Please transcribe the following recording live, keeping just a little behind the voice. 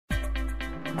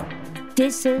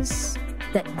This is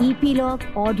the Epilogue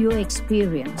audio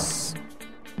experience.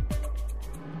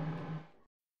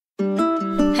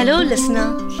 Hello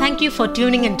listener, thank you for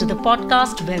tuning into the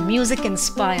podcast where music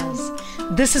inspires.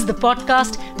 This is the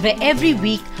podcast where every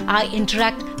week I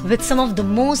interact with some of the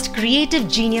most creative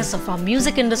genius of our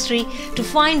music industry to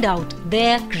find out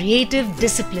their creative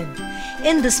discipline.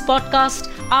 In this podcast,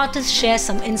 artists share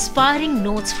some inspiring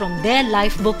notes from their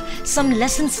life book, some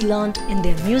lessons learned in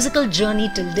their musical journey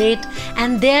till date,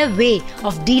 and their way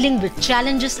of dealing with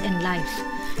challenges in life.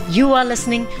 You are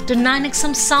listening to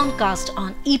 9XM Soundcast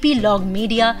on Epilogue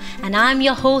Media, and I am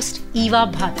your host, Eva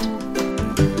Bhatt.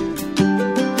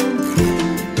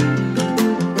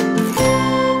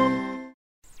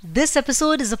 This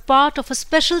episode is a part of a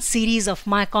special series of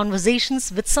my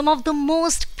conversations with some of the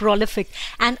most prolific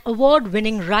and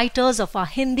award-winning writers of our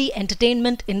Hindi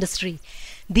entertainment industry.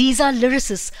 These are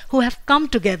lyricists who have come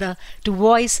together to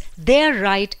voice their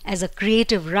right as a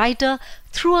creative writer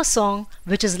through a song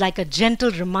which is like a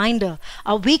gentle reminder,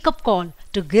 a wake-up call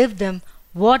to give them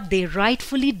what they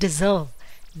rightfully deserve,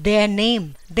 their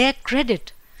name, their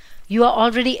credit. You are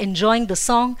already enjoying the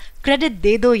song Credit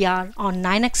De Do Yaar on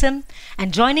 9XM,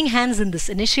 and joining hands in this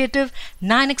initiative,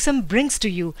 9XM brings to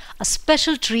you a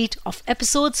special treat of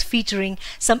episodes featuring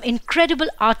some incredible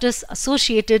artists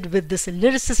associated with this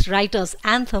lyricist writer's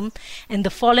anthem. In the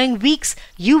following weeks,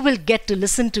 you will get to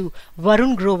listen to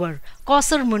Varun Grover,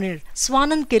 Kausar Munir,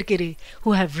 Swanand Kirkire,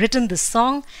 who have written this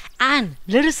song, and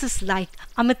lyricists like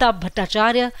Amitabh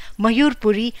Bhattacharya, Mayur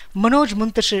Puri, Manoj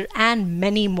Muntashir, and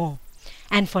many more.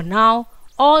 And for now,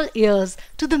 all ears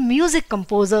to the music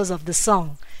composers of the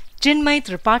song, Chinmay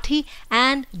Tripathi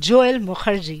and Joel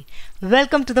Mukherjee.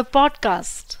 Welcome to the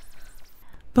podcast.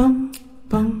 Bum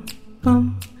bum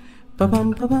bum bum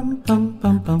bum bum bum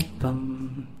bum bum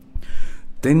bum.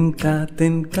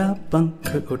 तिनका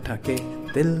पंख उठा के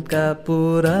दिल का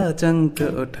पूरा chunk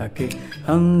उठा के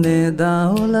हमने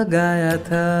दांव लगाया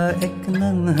था, एक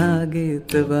नन्हा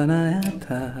गीत बनाया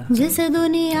था। जिसे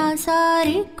दुनिया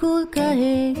सारी कूल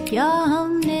कहे, क्या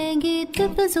हमने गीत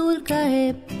फिजूल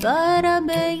कहे, पर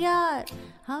अब यार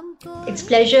हमको। It's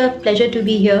pleasure to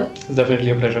be here. It's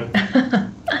definitely a pleasure.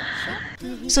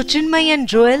 So Chinmay and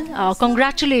Joel,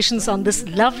 congratulations on this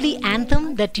lovely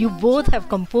anthem that you both have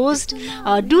composed.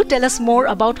 Do tell us more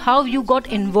about how you got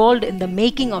involved in the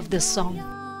making of this song.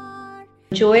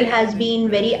 Joel has been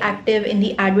very active in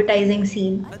the advertising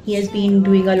scene. He has been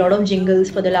doing a lot of jingles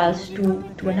for the last two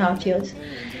and a half years.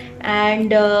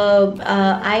 And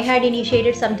I had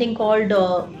initiated something called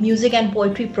Music and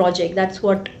Poetry Project. That's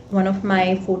what one of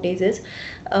my fortes is,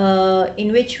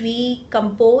 in which we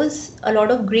compose a lot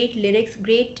of great lyrics,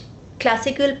 great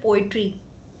classical poetry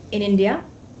in India.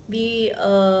 We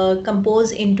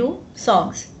compose into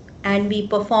songs and we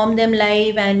perform them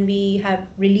live, and we have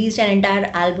released an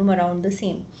entire album around the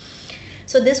same.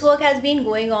 So this work has been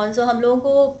going on. So हम लोगों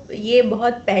को ये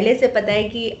बहुत पहले से पता है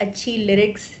कि अच्छी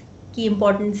lyrics की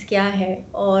इम्पोर्टेंस क्या है,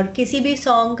 और किसी भी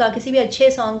सॉन्ग का, किसी भी अच्छे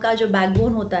सॉन्ग का जो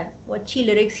बैकबोन होता है वो अच्छी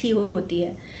लिरिक्स ही होती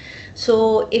है.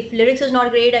 So if lyrics is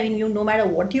not great, I mean, no matter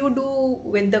what you do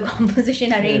with the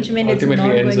composition arrangement, it's not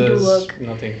going to work.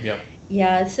 Nothing, yeah.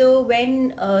 Yeah, so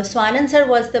when Swanand sir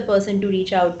was the person to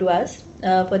reach out to us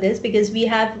for this, because we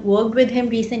have worked with him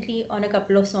recently on a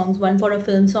couple of songs, one for a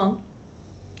film song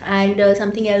and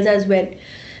something else as well,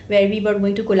 where we were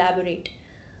going to collaborate.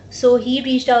 So he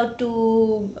reached out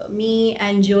to me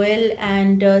and Joel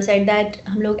and said that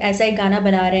हम लोग ऐसा एक गाना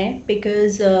बना रहे हैं,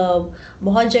 because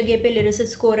बहुत जगह पे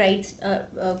lyricists को rights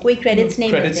कोई credits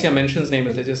नहीं मिलते, credits या mentions नहीं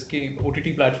मिलते, जैसे कि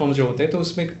OTT platforms जो होते हैं तो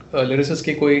उसमें lyricists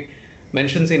के कोई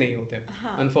mentions ही नहीं होते,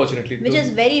 unfortunately. Which is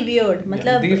very weird.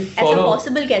 मतलब ऐसा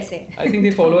possible कैसे? I think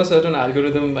they follow a certain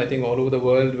algorithm, I think all over the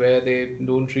world, where they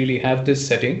don't really have this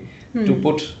setting to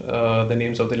put the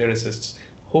names of the lyricists.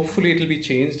 Hopefully it will be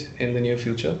changed in the near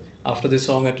future. After this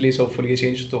song at least, hopefully ये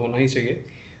change तो होना ही चाहिए.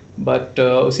 But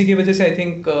उसी की वजह से I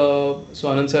think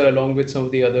Swanand sir, along with some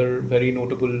of the other very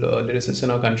notable lyricists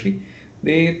in our country,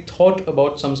 they thought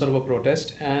about some sort of a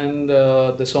protest, and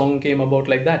the song came about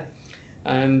like that.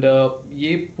 And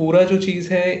ये पूरा जो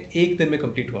चीज़ है एक दिन में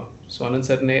complete हुआ. Swanand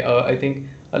sir ने I think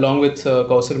along with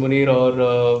Kausar Munir और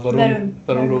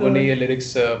Varun Grover ने ये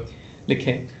lyrics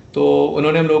लिखे. तो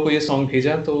उन्होंने हम लोगों को ये सॉन्ग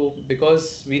भेजा. तो because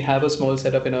we have a small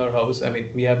setup in our house, I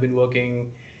mean we have been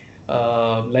working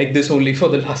like this only for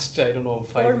the last, I don't know,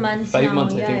 5 months I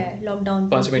think. Lockdown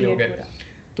 5 महीने हो गए.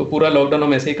 तो पूरा लॉकडाउन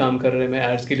हम ऐसे ही काम कर रहे हैं. मैं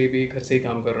एड्स के लिए भी घर से ही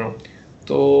काम कर रहा हूँ.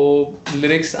 तो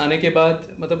लिरिक्स आने के बाद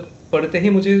मतलब पढ़ते ही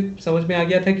मुझे समझ में आ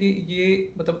गया था कि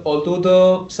ये मतलब although the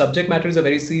subject matter is a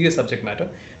very serious subject matter,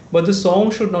 but the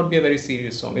song should not be a very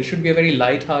serious song. It should be a very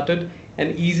light-hearted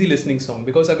an easy listening song.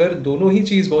 Because अगर दोनों ही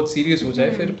चीज़ बहुत serious हो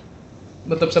जाए फिर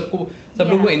मतलब सब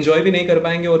लोग को enjoy भी नहीं कर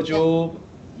पाएंगे और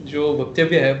जो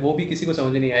वक्तव्य है वो भी किसी को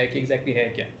समझ नहीं आया कि exactly है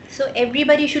क्या. So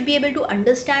everybody should be able to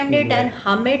understand it and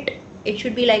hum it. It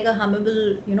should be like a hummable,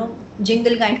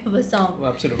 jingle kind of a song. Oh,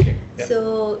 absolutely. Yeah.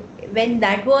 So when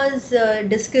that was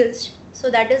discussed, so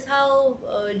that is how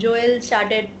Joel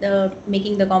started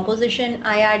making the composition.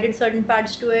 I added certain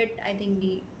parts to it. I think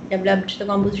we developed the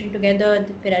composition together.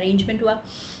 फिर arrangement हुआ.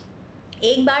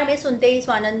 एक बार में सुनते ही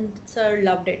Swanand sir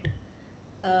loved it.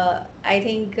 I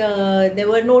think there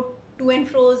were no to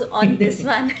and fro's on this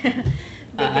one.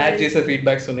 एड जैसा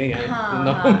feedback सुने हैं.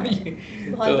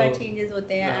 बहुत बार चेंजेस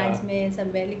होते हैं एड्स में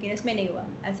सब में, लेकिन इसमें नहीं हुआ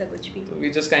ऐसा कुछ भी. तो we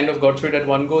just kind of got through it at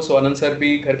one go. So Anand sir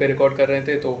भी घर पे रिकॉर्ड कर रहे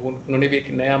थे तो उन्होंने भी एक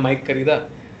नया माइक खरीदा.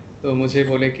 तो मुझे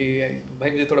बोले कि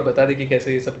भाई मुझे थोड़ा बता दे कि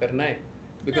कैसे ये सब करना है,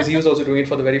 because he was also doing it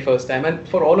for the very first time,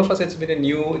 and for all of us it's been a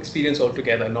new experience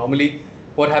altogether. Normally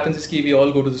what happens is that we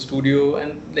all go to the studio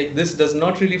and like this does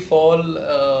not really fall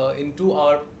into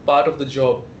our part of the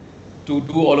job to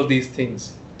do all of these things.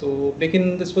 तो लेकिन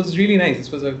this was really nice.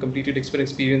 This was a completely different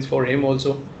experience for him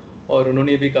also. और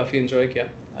उन्होंने भी काफ़ी enjoy किया.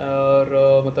 और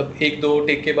मतलब 1-2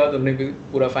 take के बाद उन्होंने भी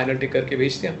पूरा final टेक करके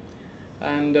भेज दिया.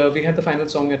 And we had the final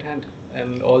song at hand.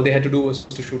 And all they had to do was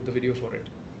to shoot the video for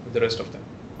it with the rest of them.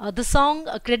 The song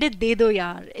Credit De Do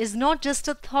Yaar is not just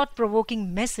a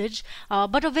thought-provoking message,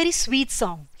 but a very sweet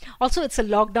song. Also, it's a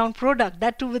lockdown product,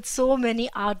 that too with so many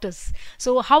artists.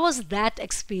 So, how was that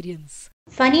experience?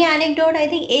 Funny anecdote I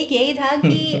think एक यही था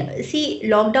कि सी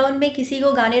lockdown में किसी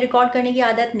को गाने record करने की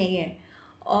आदत नहीं है,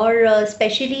 और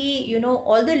specially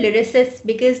all the lyricists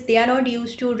because they are not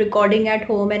used to recording at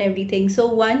home and everything. So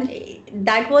one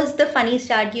that was the funny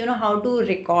start कि how to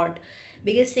record,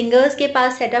 because singers के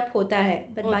पास सेटअप होता है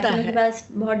बट बाकी के पास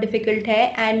बहुत डिफिकल्ट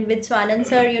है. And with Swanand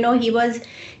sir he was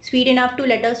sweet enough to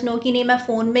let us know कि नहीं मैं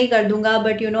फ़ोन में ही कर दूंगा,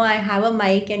 but I have a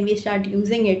mic and we start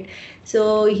using it. So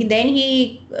he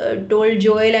told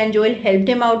Joel, and Joel helped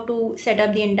him out to set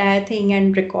up the entire thing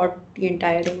and record the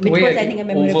entire thing, which was I think a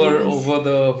memorable piece. Over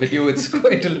the video it's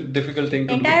quite a difficult thing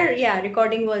to do.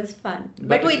 Recording was fun,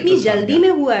 but वो इतनी जल्दी में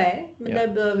हुआ है,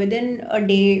 मतलब within a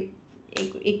day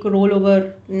एक role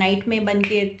overnight में बन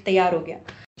के तैयार हो गया.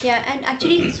 And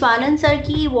actually स्वानंद सर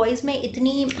की वॉइस में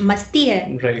इतनी मस्ती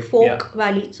है folk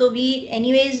वाली, so we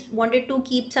anyways wanted to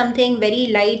keep something very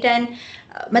light and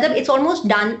मतलब it's almost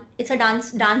done, it's a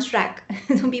dance track.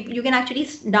 So people you can actually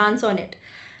dance on it.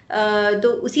 तो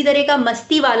उसी तरह का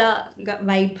मस्ती वाला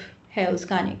वाइब है उस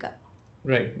गाने का.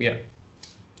 Right, yeah.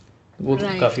 वो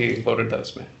काफी important था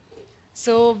उसमें.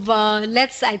 So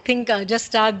let's I think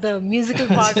just start the musical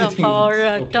part of our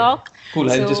okay. talk.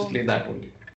 Cool, I'll just play that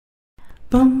only.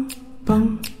 Bum bum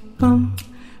bum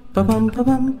bum bum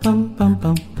bum bum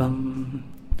bum bum.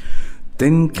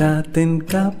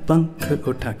 तिनका पंख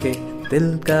उठा के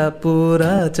दिल का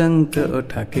पूरा चंक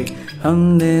उठा के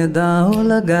हमने दांव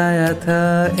लगाया था,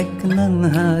 एक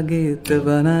नन्हा गीत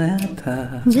बनाया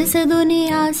था. जिसे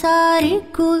दुनिया सारी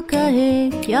कूल कहे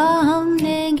क्या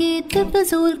हमने गीत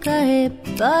फिजूल कहे,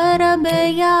 पर अब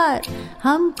यार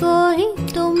हमको ही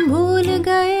तुम भूल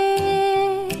गए.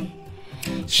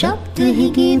 शब्द ही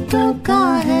गीतों का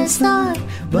है सार,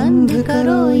 बंद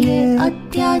करो ये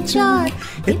अत्याचार,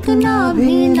 इतना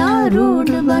भी ना रूड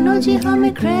बनो जी,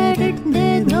 हमें क्रेडिट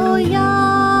दे दो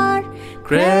यार.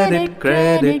 क्रेडिट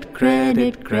क्रेडिट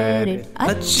क्रेडिट क्रेडिट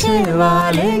अच्छे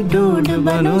वाले डूड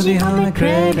बनो जी, हमें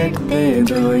क्रेडिट दे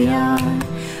दो यार.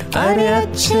 अरे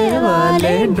अच्छे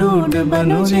वाले डूड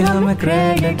बनो जी, हमें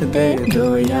क्रेडिट दे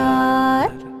दो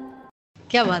यार.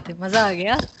 क्या बात है, मजा आ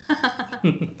गया.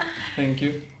 Thank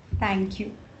you.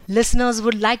 Listeners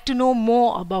would like to know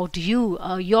more about you,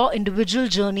 your individual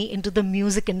journey into the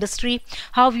music industry,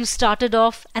 how you started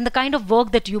off, and the kind of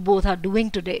work that you both are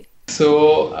doing today. So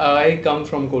I come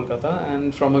from Kolkata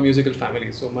and from a musical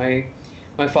family. So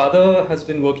my father has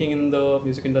been working in the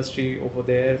music industry over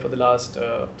there for the last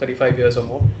 35 years or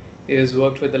more. He has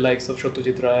worked with the likes of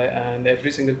Satyajit Ray and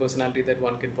every single personality that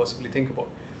one can possibly think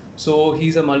about. So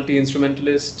he's a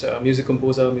multi-instrumentalist, music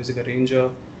composer, music arranger,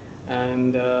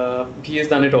 and he has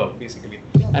done it all basically.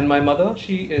 And my mother,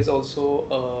 she is also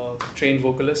a trained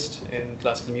vocalist in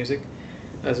classical music,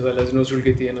 as well as Nuzrul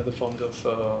Giti and other forms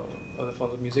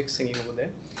of music, singing over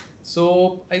there. So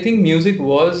I think music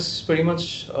was pretty much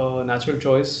a natural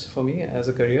choice for me as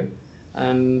a career.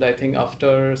 And I think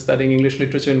after studying English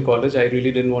literature in college, I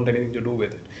really didn't want anything to do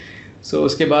with it. So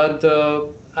uske baad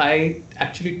I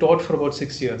actually taught for about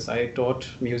 6 years. I taught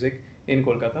music in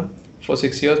Kolkata for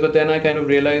 6 years, but then I kind of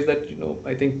realized that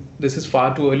I think this is far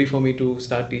too early for me to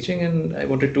start teaching, and I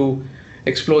wanted to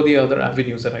explore the other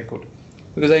avenues that I could.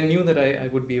 because I knew that I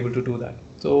would be able to do that.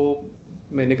 So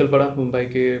मैं निकल पड़ा मुंबई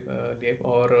के लिए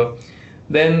और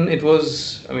then it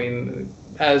was, I mean,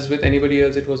 as with anybody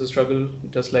else, it was a struggle,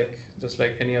 just like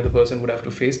any other person would have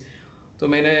to face. तो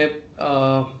मैंने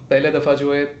पहले दफ़ा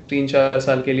जो है 3-4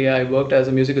 साल के लिए I worked as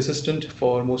a music assistant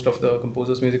for most of the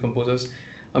music composers.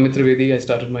 Amit Trivedi, I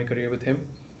started my career with him.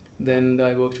 Then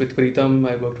I worked with Pritam,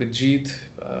 I worked with Jeet,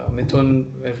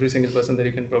 Mithun, every single person that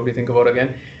you can probably think about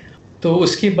again. So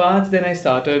uski baad, then I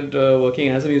started working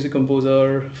as a music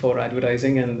composer for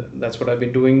advertising, and that's what I've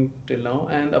been doing till now.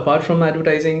 And apart from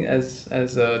advertising, as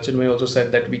Chinmay also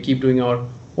said, that we keep doing our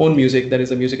own music. That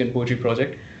is a music and poetry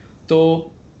project.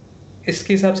 So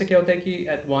इसके हिसाब से क्या होता है कि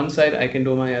at one side I can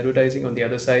do my advertising, on the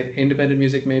other side independent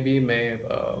music में भी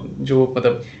मैं जो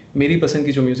मतलब मेरी पसंद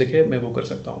की जो music है मैं वो कर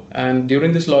सकता हूँ. And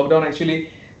during this lockdown,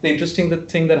 actually the interesting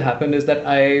thing that happened is that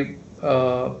I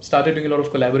started doing a lot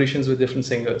of collaborations with different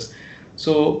singers.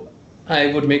 So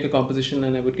I would make a composition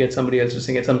and I would get somebody else to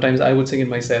sing it. Sometimes I would sing it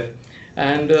myself.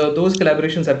 And those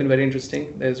collaborations have been very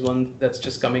interesting. There's one that's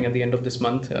just coming at the end of this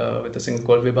month with a singer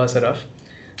called Vibha Saraf,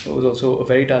 who is also a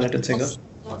very talented singer.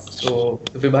 So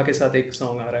Vibha के साथ एक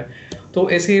song आ रहा है. तो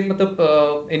ऐसे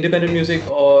मतलब independent music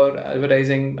और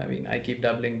advertising, I mean, I keep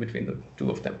dabbling between the two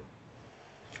of them.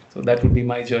 So that would be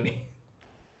my journey.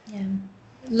 Yeah.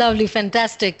 Lovely,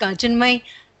 fantastic. Chinmay,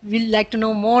 we'd like to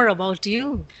know more about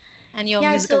you and your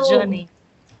musical journey.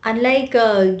 Unlike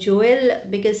Joel,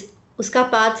 because उसका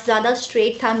path ज़्यादा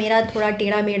straight था, मेरा थोड़ा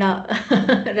टेढ़ा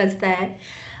मेढ़ा रास्ता है.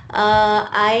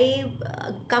 I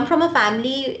come from a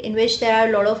family in which there are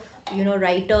a lot of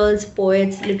writers,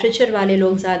 poets, literature वाले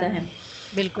लोग ज़्यादा हैं.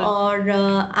 बिल्कुल.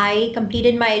 और I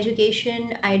completed my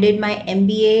education. I did my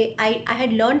MBA. I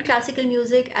had learned classical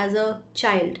music as a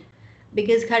child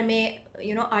because घर में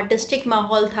artistic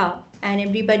माहौल था, and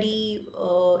everybody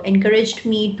encouraged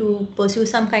me to pursue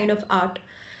some kind of art.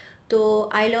 So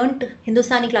I learned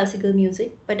Hindustani classical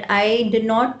music, but I did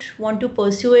not want to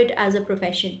pursue it as a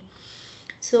profession.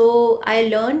 So I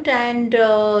learned, and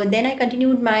then I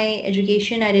continued my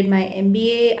education. I did my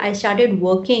MBA. I started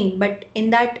working, but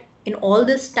in all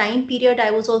this time period,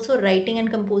 I was also writing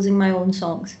and composing my own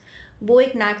songs. वो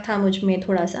एक knack था मुझ में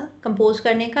थोड़ा सा compose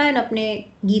करने का and अपने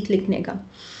गीत लिखने का.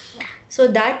 So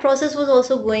that process was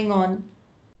also going on,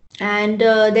 and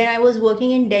then I was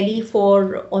working in Delhi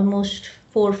for almost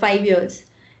 4-5 years,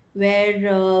 where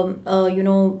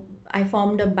I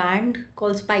formed a band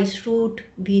called Spice Fruit.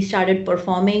 We started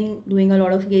performing, doing a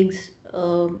lot of gigs,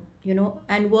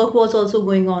 and work was also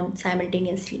going on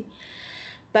simultaneously.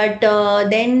 But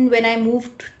then when I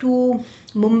moved to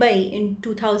Mumbai in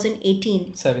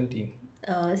 2018,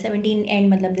 17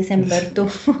 end मतलब December, तो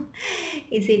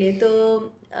इसीलिए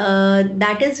तो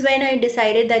that is when I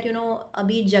decided that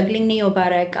अभी juggling नहीं हो पा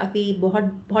रहा है, काफ़ी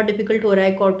बहुत difficult हो रहा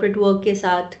है corporate work के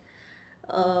साथ.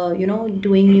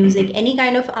 Doing music, any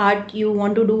kind of art you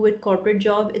want to do with corporate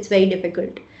job, it's very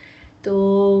difficult.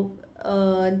 So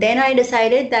then I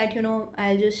decided that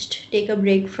I'll just take a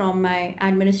break from my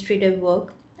administrative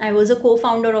work. I was a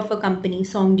co-founder of a company,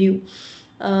 Songdew,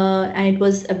 and it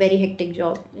was a very hectic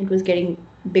job. It was getting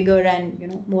bigger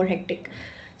and more hectic.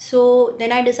 So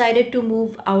then I decided to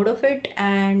move out of it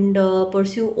and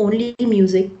pursue only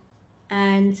music.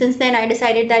 And since then, I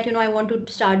decided that I want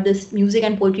to start this music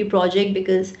and poetry project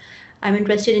because I'm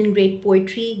interested in great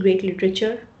poetry, great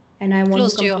literature, and I want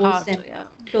close to compose them. Yeah.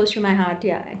 Close to my heart,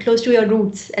 yeah, and close to your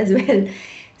roots as well.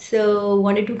 So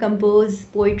wanted to compose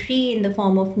poetry in the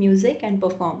form of music and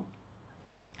perform.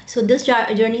 So this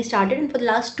journey started, and for the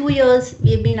last 2 years,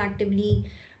 we've been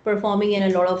actively performing in a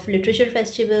lot of literature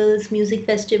festivals, music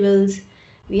festivals.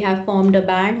 We have formed a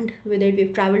band with it.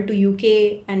 We've traveled to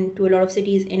UK and to a lot of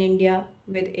cities in India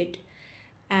with it.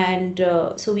 And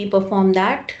so we perform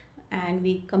that and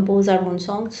we compose our own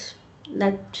songs.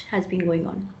 That has been going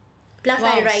on. Plus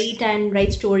Wow. I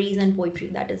write stories and poetry.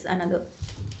 That is another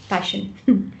passion.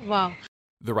 Wow.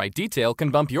 The right detail can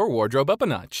bump your wardrobe up a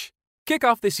notch. Kick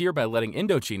off this year by letting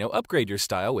Indochino upgrade your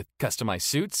style with customized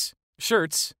suits,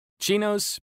 shirts,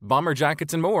 chinos, bomber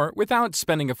jackets, and more without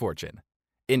spending a fortune.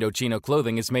 Indochino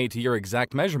clothing is made to your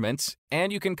exact measurements,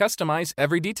 and you can customize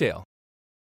every detail.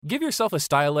 Give yourself a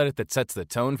style edit that sets the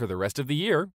tone for the rest of the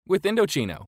year with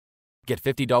Indochino. Get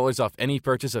 $50 off any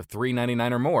purchase of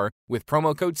 $3.99 or more with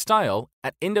promo code STYLE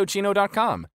at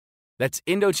Indochino.com. That's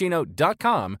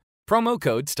Indochino.com, promo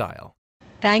code STYLE.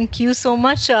 Thank you so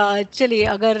much. Chali,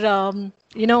 agar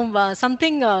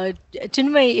something,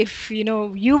 Chinmay, if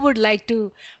you would like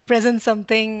to present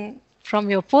something from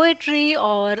your poetry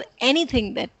or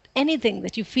anything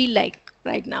that you feel like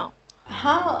right now.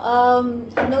 हाँ,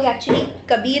 हम लोग actually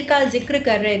Kabir का जिक्र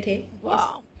कर रहे थे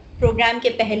Wow. Programme के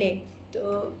पहले,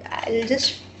 So we'll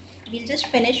just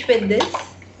finish with this.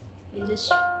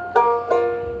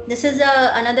 This is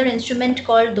another instrument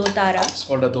called Dotara. It's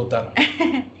called a Dotara.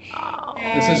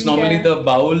 This is normally the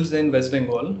bowls in West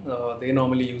Bengal. They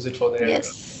normally use it for their.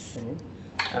 Yes.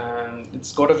 And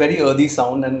it's got a very earthy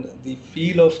sound, and the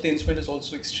feel of the instrument is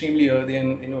also extremely earthy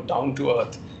and down to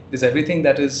earth. There's everything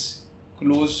that is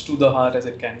close to the heart as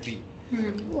it can be.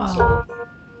 Wow. So,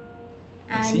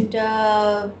 and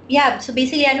yeah, so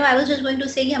basically I was just going to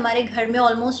say कि हमारे घर में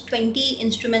almost 20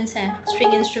 instruments हैं,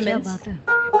 string instruments.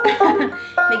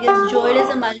 Because Joel is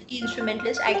a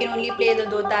multi-instrumentalist. I can only play the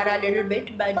Dotara a little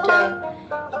bit, but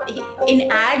in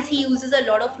ads he uses a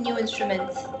lot of new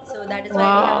instruments. So that is why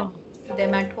we have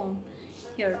them at home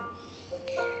here.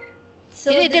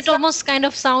 So it almost kind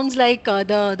of sounds like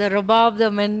the rabab,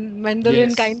 the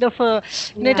mandolin kind of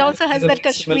and it also has that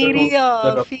Kashmiri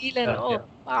feel and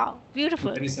wow,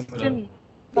 beautiful. Very similar.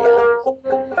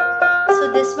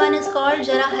 So this one is called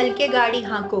Jara Halke Gaadi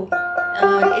Haanko.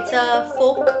 It's a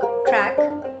folk track.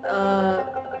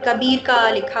 Kabir का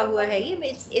लिखा हुआ है ये.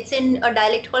 It's in a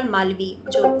dialect called Malvi,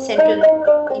 जो central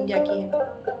India की है.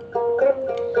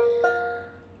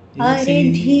 अरे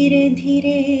धीरे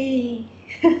धीरे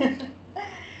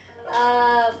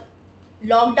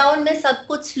लॉकडाउन में सब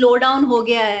कुछ स्लो डाउन हो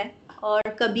गया है और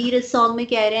कबीर इस सॉन्ग में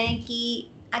कह रहे हैं कि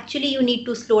actually you need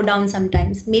to slow down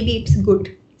sometimes. Maybe it's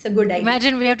good. It's a good idea.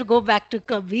 Imagine we have to go back to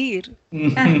Kabir.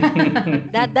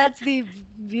 That's the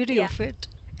beauty of it.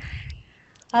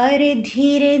 अरे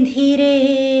धीरे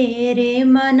धीरे रे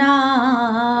मना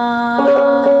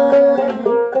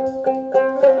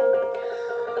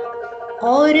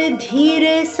और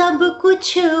धीरे सब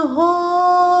कुछ हो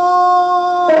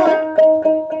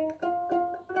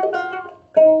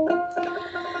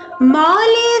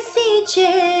माली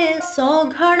सींचे सौ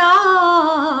घड़ा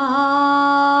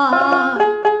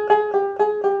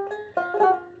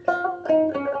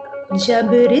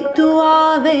जब ऋतु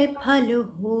आवे फल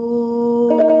हो.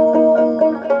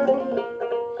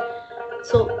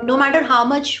 So no matter how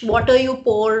much water you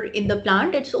pour in the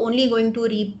plant, it's only going to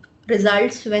reap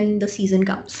results when the season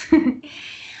comes.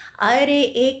 अरे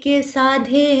एक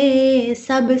साधे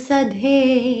सब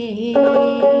सधे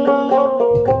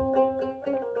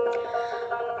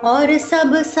और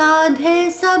सब साधे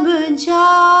सब जा.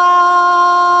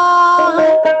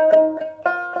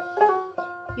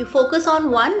 You focus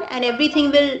on one and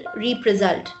everything will reap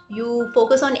result. You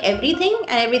focus on everything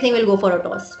and everything will go for a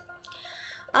toss.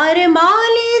 अरे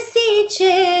माली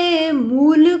सींचे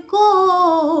मूल को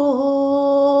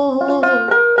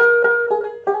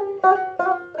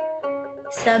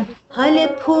सब फल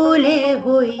फूले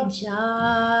हो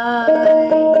जाए.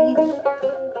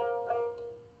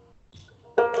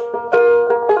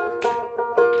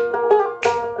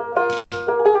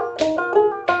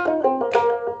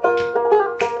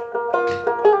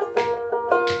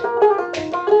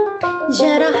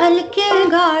 जरा हल्के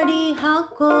गाड़ी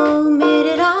हाको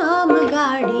मेरे राम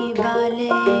गाड़ी वाले.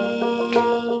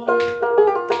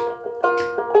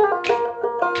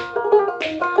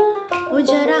 ओ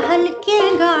जरा हल्के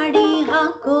गाड़ी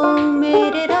हाको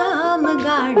मेरे राम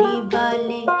गाड़ी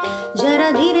वाले.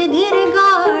 जरा धीरे धीरे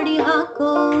गाड़ी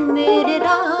हाको मेरे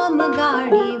राम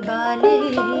गाड़ी वाले.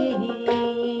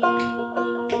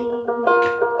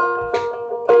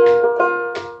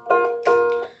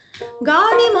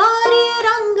 गाड़ी मारी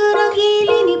रंग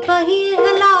रंगीली निपही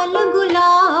है लाल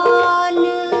गुलाल.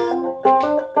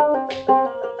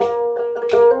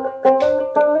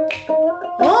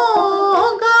 ओ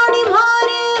गाड़ी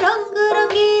मारी रंग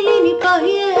रंगीली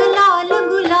निपही है लाल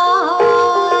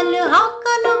गुलाल.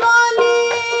 हाकन वाले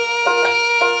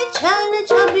छल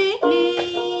छबीली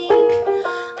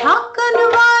हाकन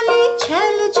वाली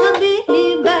छल छबीली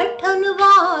बैठन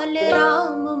वाले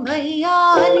राम भैया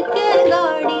हल्के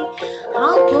गाड़ी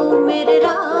हाको मेरे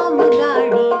राम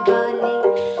गाड़ी वाले.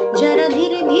 जरा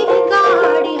धीरे धीरे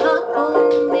गाड़ी हाको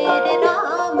मेरे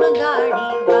राम गाड़ी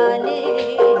वाले.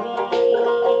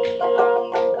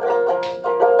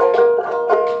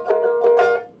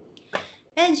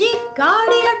 ए जी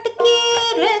गाड़ी अटकी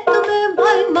रे तुम्हें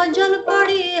भाई मंजिल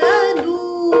पड़ी है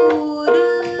दूर.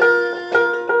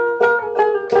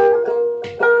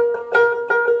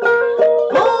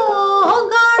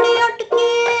 गाड़ी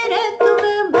अटकी रे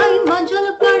तुम्हें भाई मंजिल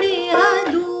पड़ी है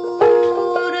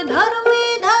दूर. धर्मी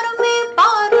धर्मी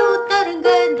पार उतर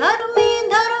गए धर्मी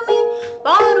धर्मी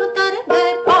पार उतर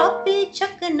गए पापी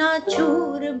चकना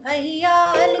चूर. भैया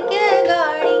हल्के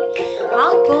गाड़ी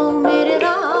आंखों मेरे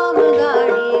राम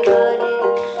गाड़ी वाले.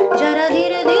 जरा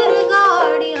धीरे धीरे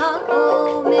गाड़ी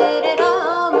आंखों मेरे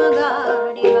राम गाड़ी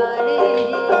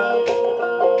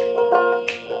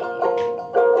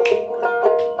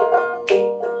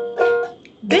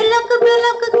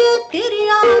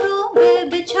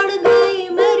बिछड़ गई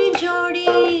मेरी जोड़ी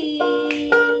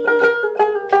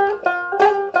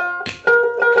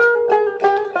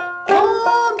ओ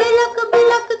बिलक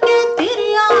बिलक के तेरे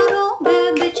यारों में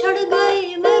बिछड़ गई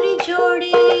मेरी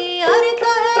जोड़ी अरे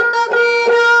कहे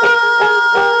कबीरा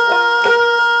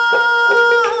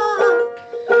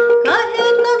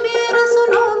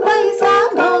सुनो भाई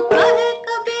साधो कहे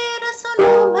कबीर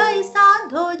सुनो भाई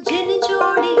साधो जिन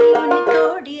जोड़ी उन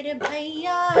तोड़ी रे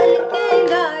भैया हल्के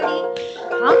गाड़ी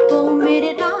हाँको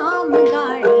मेरे राम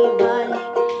गाड़ी वाले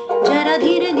जरा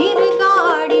धीरे धीरे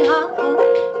गाड़ी हाँको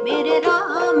मेरे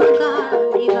राम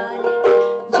गाड़ी वाले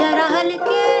जरा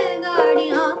हल्के गाड़ी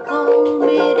हाँको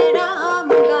मेरे राम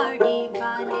गाड़ी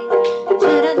वाले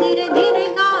जरा धीरे धीरे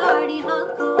गाड़ी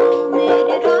हाँको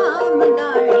मेरे राम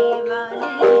गाड़ी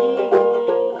वाले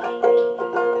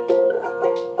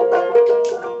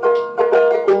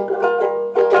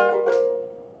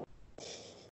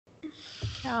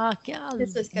क्या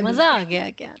मजा आ गया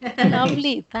क्या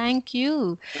lovely thank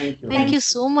you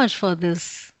so much for this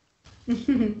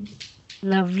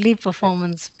lovely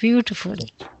performance beautiful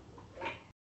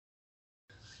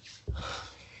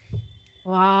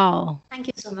wow thank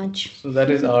you so much So that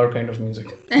is our kind of music.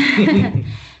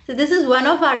 So this is one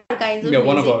of our kinds of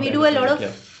music. We do a lot of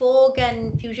folk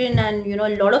and fusion and a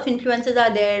lot of influences are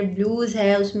there. Blues hai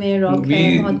usme, rock hai,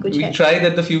 bahut kuch hai. We try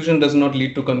that the fusion does not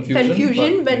lead to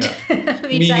confusion. But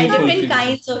we try different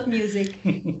kinds of music.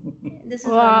 This is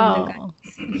one of the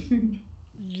kinds.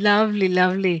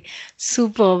 Lovely,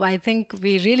 superb. I think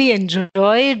we really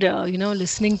enjoyed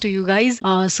listening to you guys.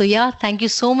 So yeah, thank you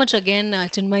so much again,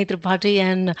 Chinmay Tripathi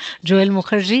and Joel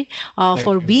Mukherjee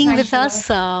for being with us.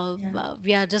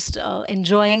 We are just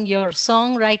enjoying your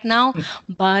song right now,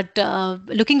 but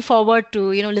looking forward to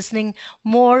listening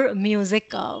more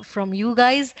music from you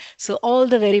guys. So all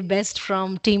the very best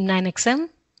from Team 9XM.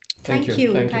 Thank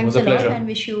you. Thanks a lot and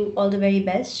wish you all the very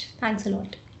best. Thanks a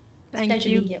lot. Thank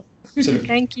you.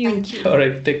 Thank you. All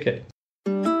right, take care.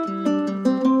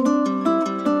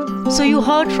 So you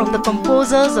heard from the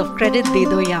composers of Credit De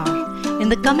Do Yaar. In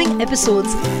the coming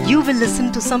episodes, you will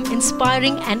listen to some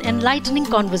inspiring and enlightening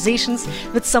conversations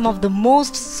with some of the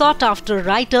most sought-after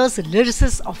writers and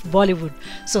lyricists of Bollywood.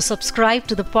 So subscribe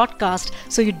to the podcast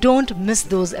so you don't miss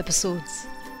those episodes.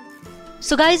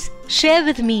 So guys, share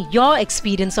with me your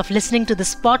experience of listening to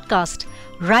this podcast.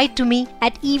 Write to me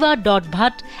at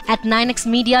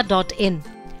eva.bhatt@9xmedia.in.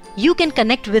 You can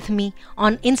connect with me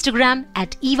on Instagram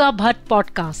at Eva Bhatt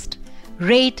Podcast.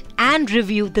 Rate and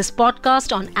review this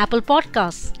podcast on Apple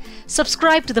Podcasts.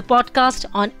 Subscribe to the podcast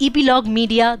on Epilogue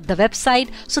Media, the website,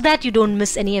 so that you don't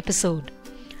miss any episode.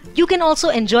 You can also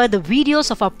enjoy the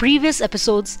videos of our previous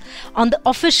episodes on the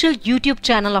official YouTube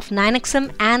channel of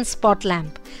 9XM and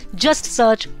Spotlamp. Just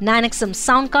search 9XM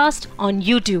Soundcast on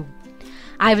YouTube.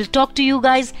 I will talk to you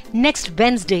guys next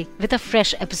Wednesday with a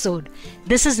fresh episode.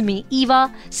 This is me, Eva,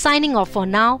 signing off for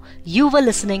now. You were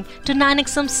listening to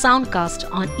 9XM Soundcast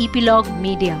on Epilogue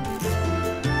Media.